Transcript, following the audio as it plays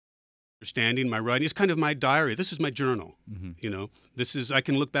understanding my writing. It's kind of my diary. This is my journal. You know, this is, I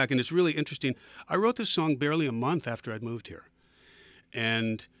can look back and it's really interesting. I wrote this song barely a month after I'd moved here.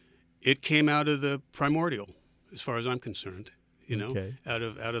 And it came out of the primordial, as far as I'm concerned, you know, out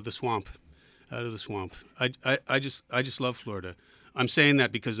of the swamp, out of the swamp. I just love Florida. I'm saying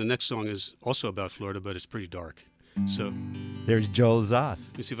that because the next song is also about Florida, but it's pretty dark. So there's Joel Zoss.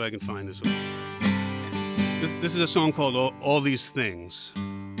 Let me see if I can find this one. This is a song called All These Things.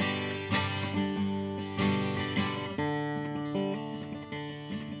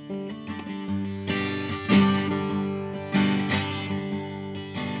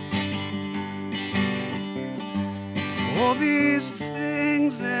 All these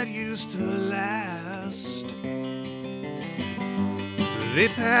things that used to last, they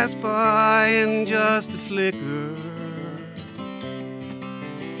pass by in just a flicker.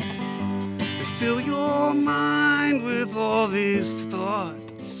 They fill your mind with all these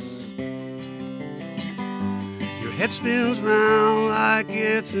thoughts. Your head spins round like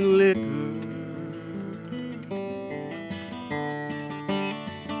it's in liquor.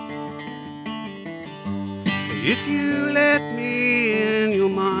 If you let me in your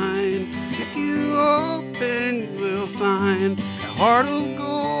mind, if you open, you will find a heart of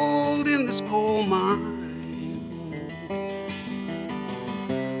gold in this coal mine.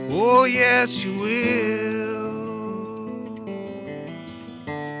 Oh, yes, you will.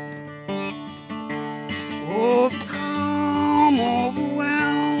 Overcome,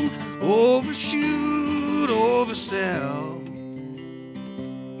 overwhelm, overshoot, oversell.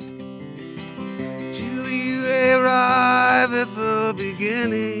 Arrive at the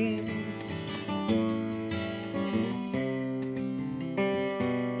beginning.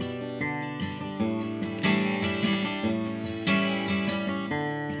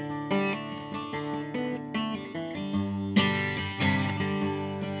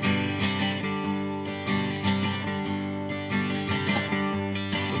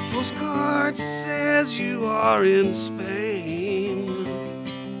 The postcard says you are in Spain.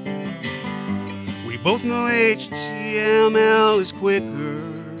 We both know HTML is quicker.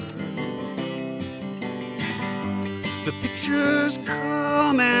 The pictures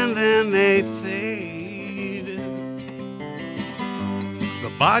come and then they fade.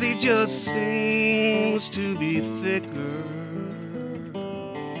 The body just seems to be thicker.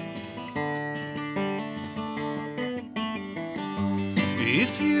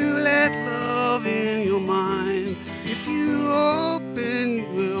 If you let love in your mind, if you open, you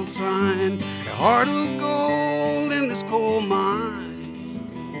will find a heart of gold in this coal mine.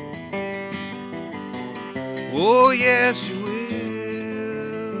 Oh, yes, you will.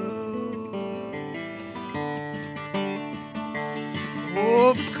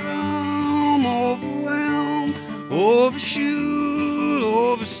 Overcome, overwhelm, overshoot,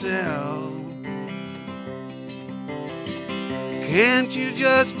 oversell. Can't you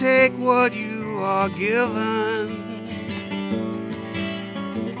just take what you are given?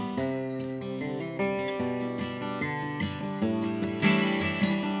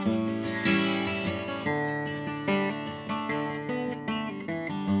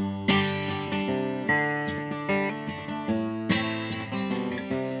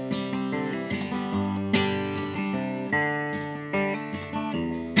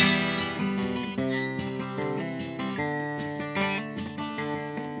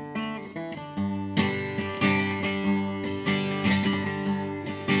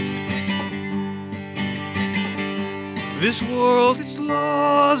 This world, its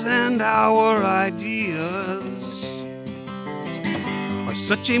laws and our ideas are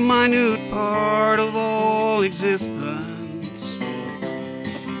such a minute part of all existence.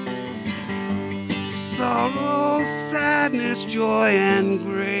 Sorrow, sadness, joy, and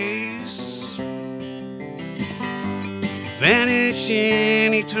grace vanish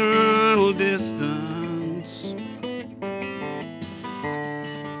in eternal distance.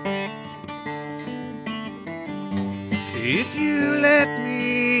 If you let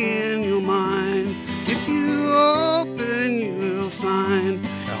me in your mind, if you open, you will find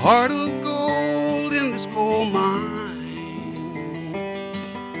a heart of gold in this coal mine.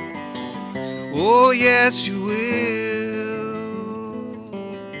 Oh, yes, you will.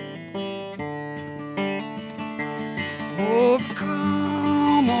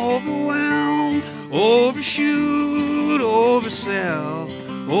 Overcome, overwhelm, overshoot, oversell.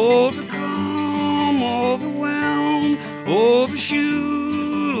 Overcome, overwhelm,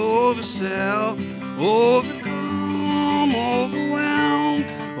 overshoot, oversell. Overcome, overwhelm,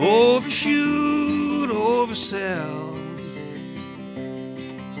 overshoot, oversell.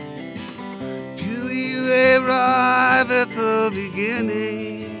 Till you arrive at the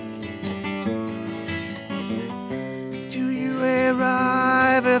beginning.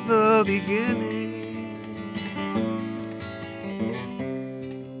 the beginning.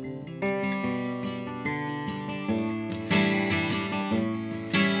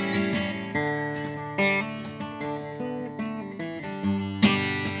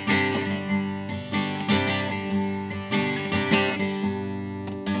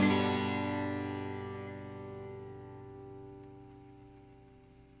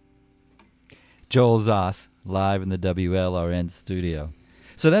 Joel Zoss, live in the WLRN studio.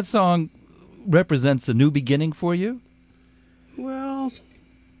 So that song represents a new beginning for you? Well,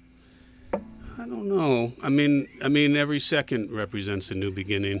 I don't know. I mean, every second represents a new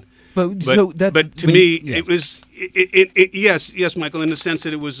beginning. But to me, it was yes, Michael, in the sense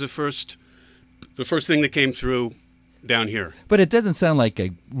that it was the first thing that came through down here. But it doesn't sound like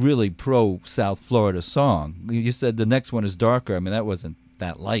a really pro South Florida song. You said the next one is darker. I mean, that wasn't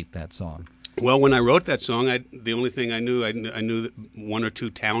that light, that song. Well, when I wrote that song, the only thing I knew one or two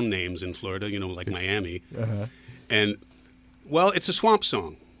town names in Florida, like Miami. And, well, it's a swamp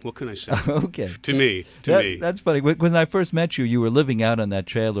song. What can I say? Okay. To me. That's funny. When I first met you, you were living out on that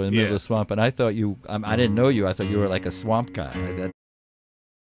trailer in the middle of the swamp, and I thought I didn't know you. I thought you were like a swamp guy.